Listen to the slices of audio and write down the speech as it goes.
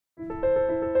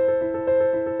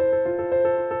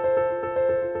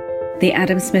The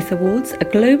Adam Smith Awards are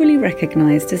globally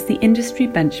recognised as the industry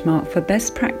benchmark for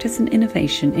best practice and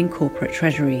innovation in corporate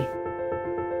treasury.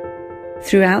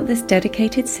 Throughout this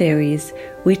dedicated series,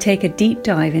 we take a deep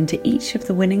dive into each of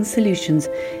the winning solutions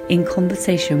in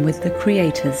conversation with the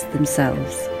creators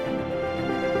themselves.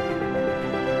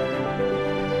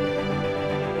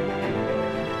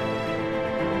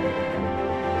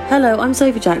 Hello, I'm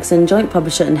Sophie Jackson, Joint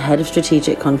Publisher and Head of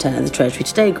Strategic Content at the Treasury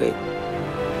Today Group.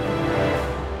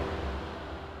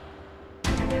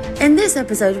 In this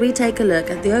episode, we take a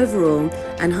look at the overall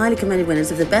and highly commended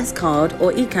winners of the Best Card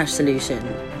or eCash solution.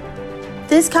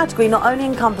 This category not only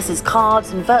encompasses cards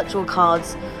and virtual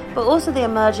cards, but also the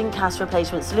emerging cash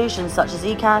replacement solutions such as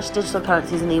eCash, digital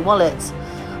currencies and e-wallets.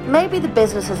 Maybe the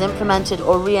business has implemented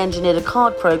or re-engineered a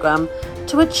card program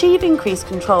to achieve increased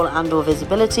control and/or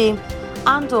visibility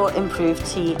and/or improve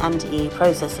T&E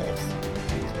processes.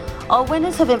 Our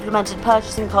winners have implemented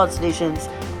purchasing card solutions,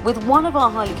 with one of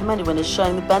our highly commended winners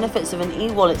showing the benefits of an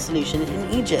e-wallet solution in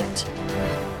Egypt.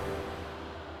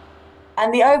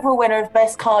 And the overall winner of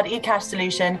Best Card eCash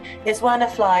solution is Werner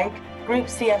Fleig, Group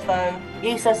CFO,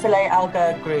 Issa Saleh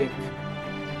Alger Group.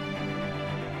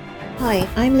 Hi,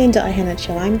 I'm Linda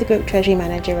Iheanacho. I'm the Group Treasury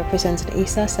Manager representing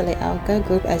Issa Saleh Alger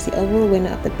Group as the overall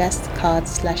winner of the Best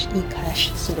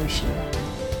Card/eCash solution.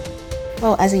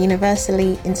 Well, as a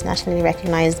universally internationally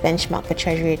recognized benchmark for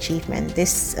treasury achievement,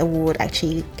 this award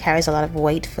actually carries a lot of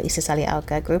weight for Issa Saleh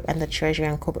Alger Group and the Treasury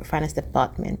and Corporate Finance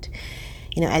Department,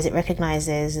 as it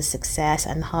recognizes the success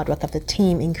and hard work of the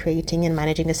team in creating and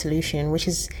managing the solution, which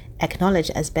is acknowledged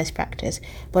as best practice,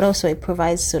 but also it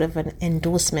provides sort of an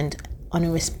endorsement on a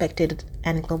respected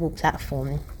and global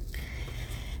platform.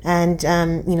 And,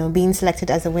 being selected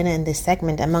as a winner in this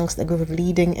segment amongst a group of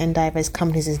leading and diverse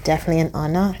companies is definitely an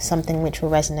honor, something which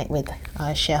will resonate with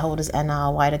our shareholders and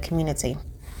our wider community.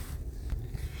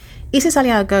 Issa Saleh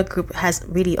Alger Group has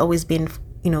really always been,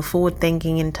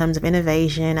 forward-thinking in terms of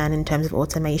innovation and in terms of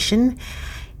automation.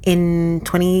 In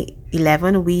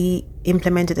 2011, we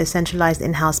implemented a centralized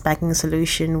in-house banking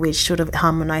solution which sort of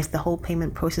harmonized the whole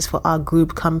payment process for our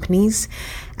group companies.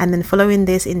 And then following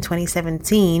this, in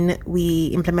 2017, we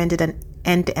implemented an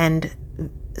end-to-end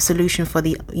solution for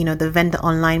the vendor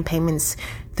online payments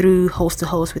through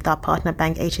host-to-host with our partner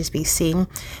bank HSBC,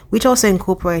 which also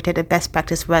incorporated a best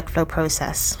practice workflow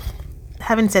process.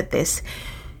 Having said this,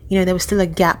 there was still a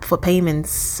gap for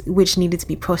payments which needed to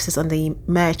be processed on the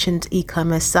merchant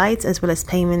e-commerce sites, as well as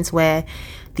payments where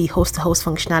the host-to-host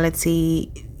functionality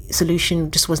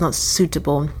solution just was not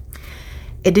suitable.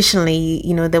 Additionally,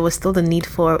 there was still the need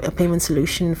for a payment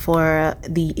solution for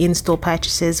the in-store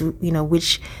purchases,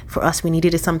 which for us we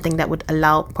needed something that would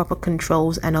allow proper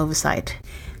controls and oversight.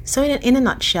 So in a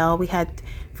nutshell, we had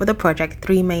for the project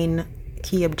 3 main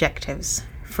key objectives.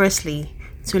 Firstly,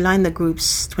 to align the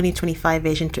group's 2025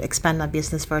 vision to expand our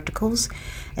business verticals,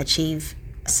 achieve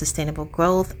sustainable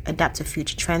growth, adapt to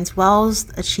future trends,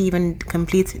 whilst achieving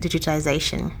complete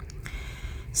digitization.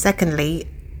 Secondly,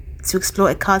 to explore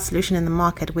a card solution in the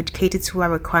market which catered to our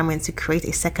requirement to create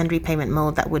a secondary payment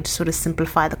mode that would sort of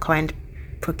simplify the current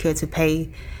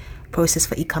procure-to-pay process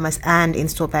for e-commerce and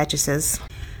in-store purchases.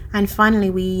 And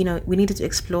finally, we needed to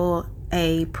explore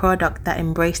a product that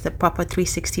embraced the proper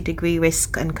 360-degree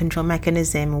risk and control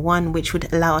mechanism, one which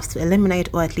would allow us to eliminate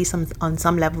or at least on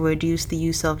some level reduce the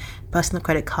use of personal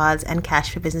credit cards and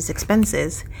cash for business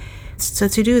expenses. So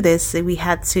to do this, we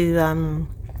had to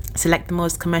select the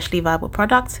most commercially viable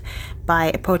product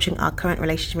by approaching our current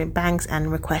relationship with banks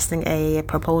and requesting a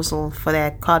proposal for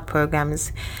their card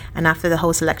programs. And after the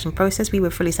whole selection process, we were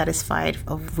fully satisfied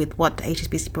with what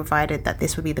HSBC provided, that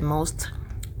this would be the most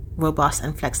robust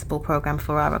and flexible program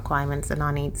for our requirements and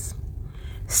our needs.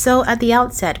 So at the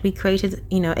outset, we created,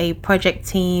 a project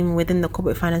team within the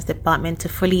Corporate Finance Department to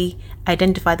fully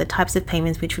identify the types of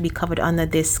payments which would be covered under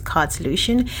this card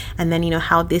solution, and then,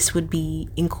 how this would be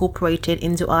incorporated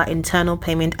into our internal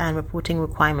payment and reporting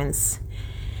requirements.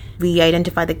 We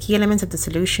identified the key elements of the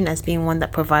solution as being one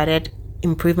that provided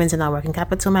improvements in our working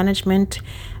capital management,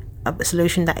 a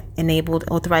solution that enabled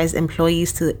authorized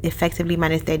employees to effectively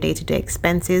manage their day-to-day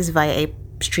expenses via a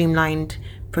streamlined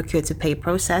procure-to-pay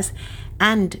process,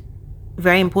 and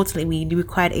very importantly, we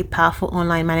required a powerful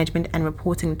online management and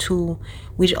reporting tool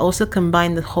which also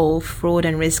combined the whole fraud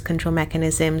and risk control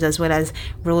mechanisms as well as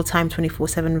real-time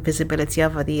 24/7 visibility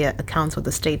over the accounts or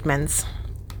the statements.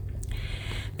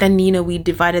 Then, we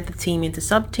divided the team into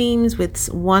sub-teams,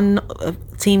 with one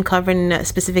team covering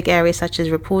specific areas such as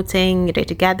reporting,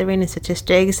 data gathering, and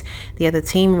statistics. The other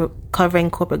team covering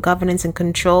corporate governance and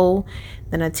control.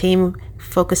 Then a team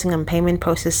focusing on payment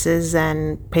processes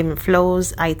and payment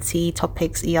flows, IT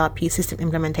topics, ERP system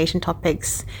implementation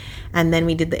topics. And then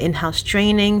we did the in-house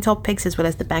training topics as well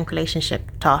as the bank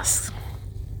relationship tasks.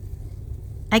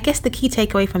 I guess the key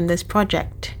takeaway from this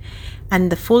project and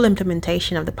the full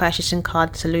implementation of the purchasing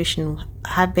card solution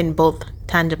have been both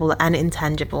tangible and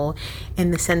intangible,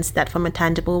 in the sense that from a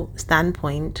tangible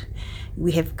standpoint,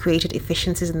 we have created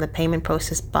efficiencies in the payment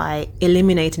process by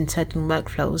eliminating certain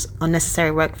workflows,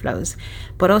 unnecessary workflows.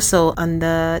 But also on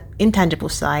the intangible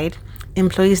side,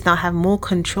 employees now have more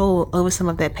control over some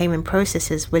of their payment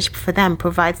processes, which for them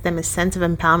provides them a sense of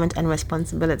empowerment and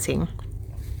responsibility.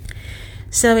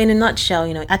 So in a nutshell,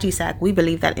 at USAC, we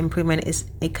believe that improvement is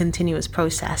a continuous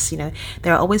process.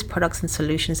 There are always products and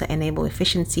solutions that enable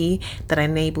efficiency, that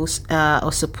enables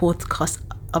or support cost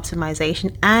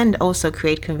optimization, and also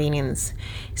create convenience.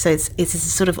 So it's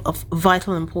sort of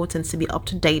vital importance to be up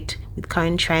to date with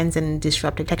current trends and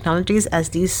disruptive technologies, as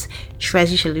these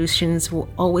treasury solutions will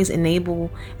always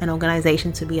enable an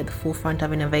organization to be at the forefront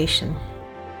of innovation.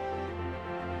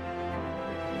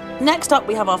 Next up,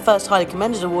 we have our first highly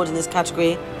commended award in this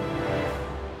category.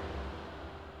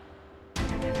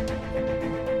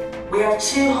 We have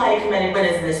two highly commended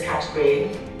winners in this category.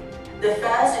 The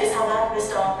first is Hamad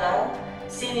Mustafa,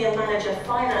 Senior Manager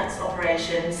Finance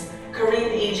Operations,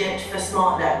 Careem Egypt for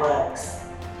Smart Networks.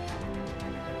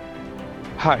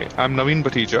 Hi, I'm Naveen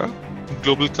Bhatija,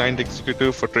 Global Client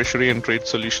Executive for Treasury and Trade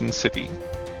Solutions Citi.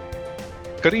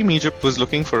 Careem Egypt was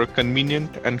looking for a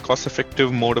convenient and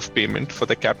cost-effective mode of payment for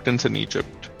the captains in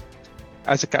Egypt.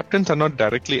 As the captains are not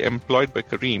directly employed by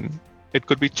Careem, it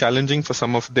could be challenging for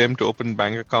some of them to open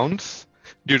bank accounts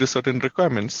due to certain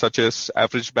requirements such as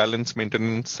average balance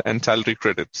maintenance and salary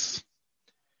credits.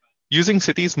 Using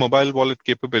Citi's mobile wallet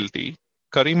capability,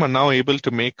 Careem are now able to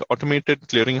make automated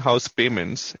clearinghouse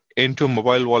payments into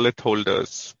mobile wallet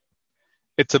holders.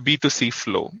 It's a B2C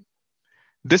flow.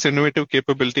 This innovative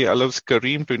capability allows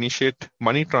Careem to initiate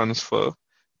money transfer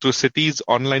through Citi's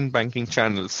online banking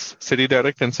channels,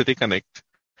 CitiDirect and CitiConnect,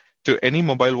 to any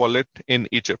mobile wallet in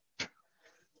Egypt.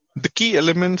 The key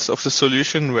elements of the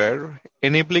solution were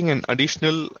enabling an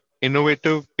additional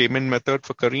innovative payment method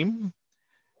for Careem,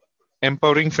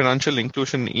 empowering financial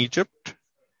inclusion in Egypt,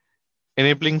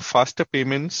 enabling faster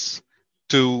payments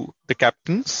to the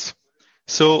captains.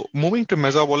 So moving to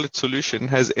Meza Wallet solution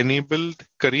has enabled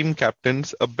Careem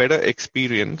captains a better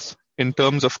experience in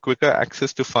terms of quicker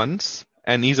access to funds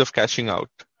and ease of cashing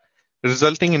out,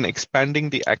 resulting in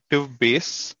expanding the active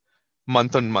base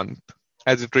month on month,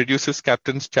 as it reduces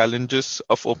captains' challenges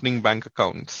of opening bank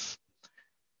accounts.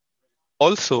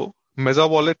 Also, Meza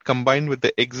Wallet combined with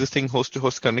the existing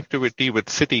host-to-host connectivity with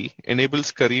Citi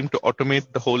enables Careem to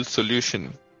automate the whole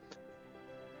solution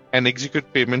and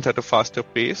execute payments at a faster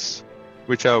pace,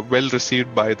 which are well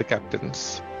received by the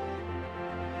captains.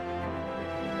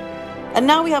 And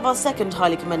now we have our second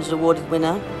highly commended awarded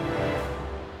winner.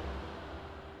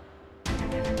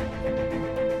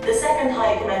 The second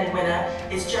highly commended winner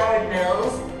is Jared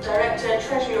Mills, Director,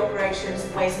 Treasury Operations,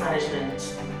 Waste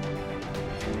Management.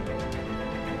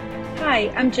 Hi,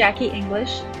 I'm Jackie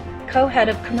English, Co-Head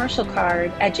of Commercial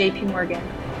Card at JP Morgan.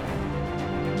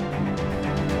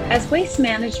 As Waste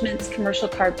Management's commercial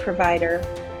card provider,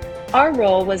 our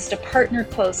role was to partner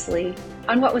closely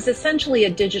on what was essentially a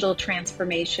digital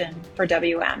transformation for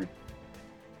WM.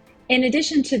 In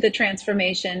addition to the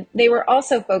transformation, they were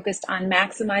also focused on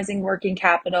maximizing working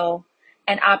capital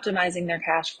and optimizing their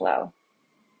cash flow.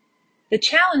 The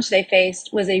challenge they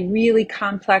faced was a really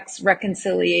complex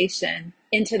reconciliation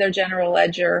into their general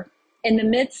ledger in the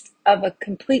midst of a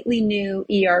completely new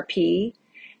ERP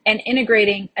and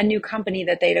integrating a new company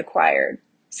that they'd acquired.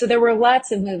 So there were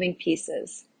lots of moving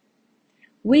pieces.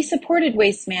 We supported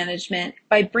Waste Management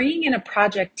by bringing in a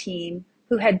project team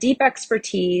who had deep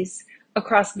expertise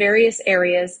across various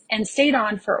areas and stayed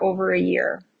on for over a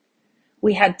year.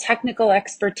 We had technical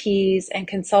expertise and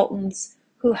consultants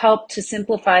who helped to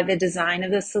simplify the design of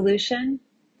the solution.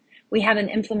 We had an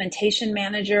implementation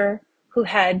manager who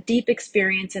had deep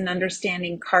experience in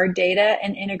understanding card data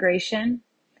and integration.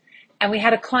 And we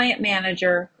had a client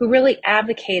manager who really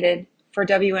advocated for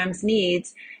WM's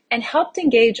needs and helped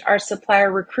engage our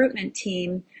supplier recruitment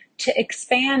team to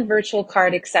expand virtual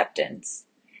card acceptance.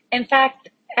 In fact,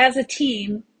 as a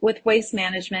team with Waste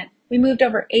Management, we moved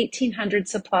over 1,800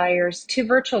 suppliers to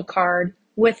virtual card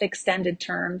with extended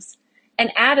terms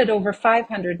and added over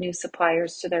 500 new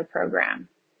suppliers to their program.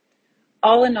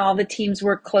 All in all, the teams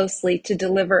worked closely to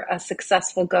deliver a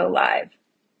successful go-live.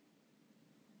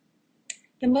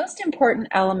 The most important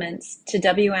elements to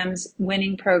WM's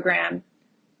winning program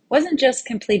wasn't just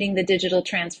completing the digital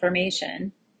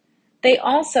transformation. They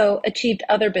also achieved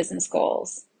other business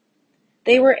goals.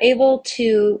 They were able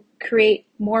to create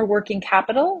more working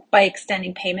capital by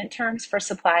extending payment terms for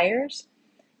suppliers,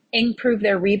 improve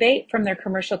their rebate from their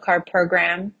commercial card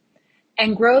program,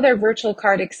 and grow their virtual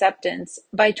card acceptance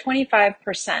by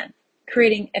 25%,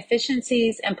 creating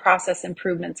efficiencies and process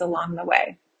improvements along the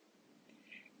way.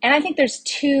 And I think there's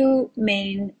two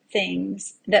main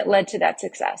things that led to that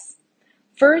success.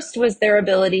 First was their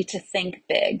ability to think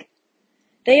big.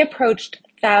 They approached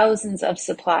thousands of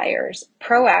suppliers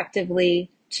proactively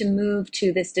to move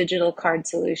to this digital card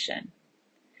solution.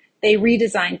 They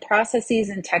redesigned processes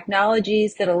and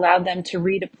technologies that allowed them to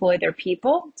redeploy their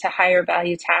people to higher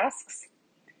value tasks.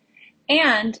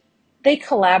 And they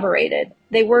collaborated.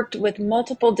 They worked with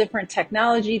multiple different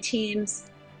technology teams.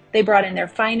 They brought in their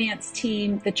finance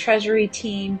team, the treasury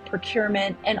team,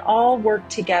 procurement, and all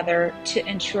worked together to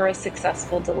ensure a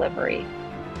successful delivery.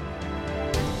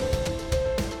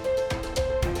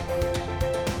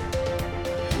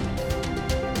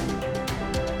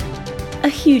 A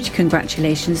huge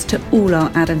congratulations to all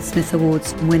our Adam Smith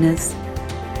Awards winners.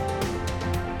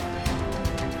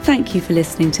 Thank you for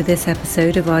listening to this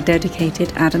episode of our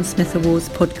dedicated Adam Smith Awards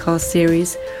podcast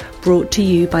series, brought to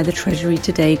you by the Treasury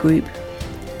Today Group.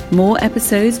 More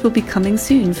episodes will be coming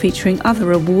soon featuring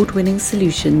other award-winning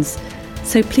solutions,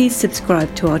 so please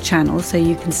subscribe to our channel so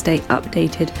you can stay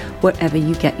updated wherever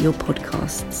you get your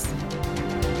podcasts.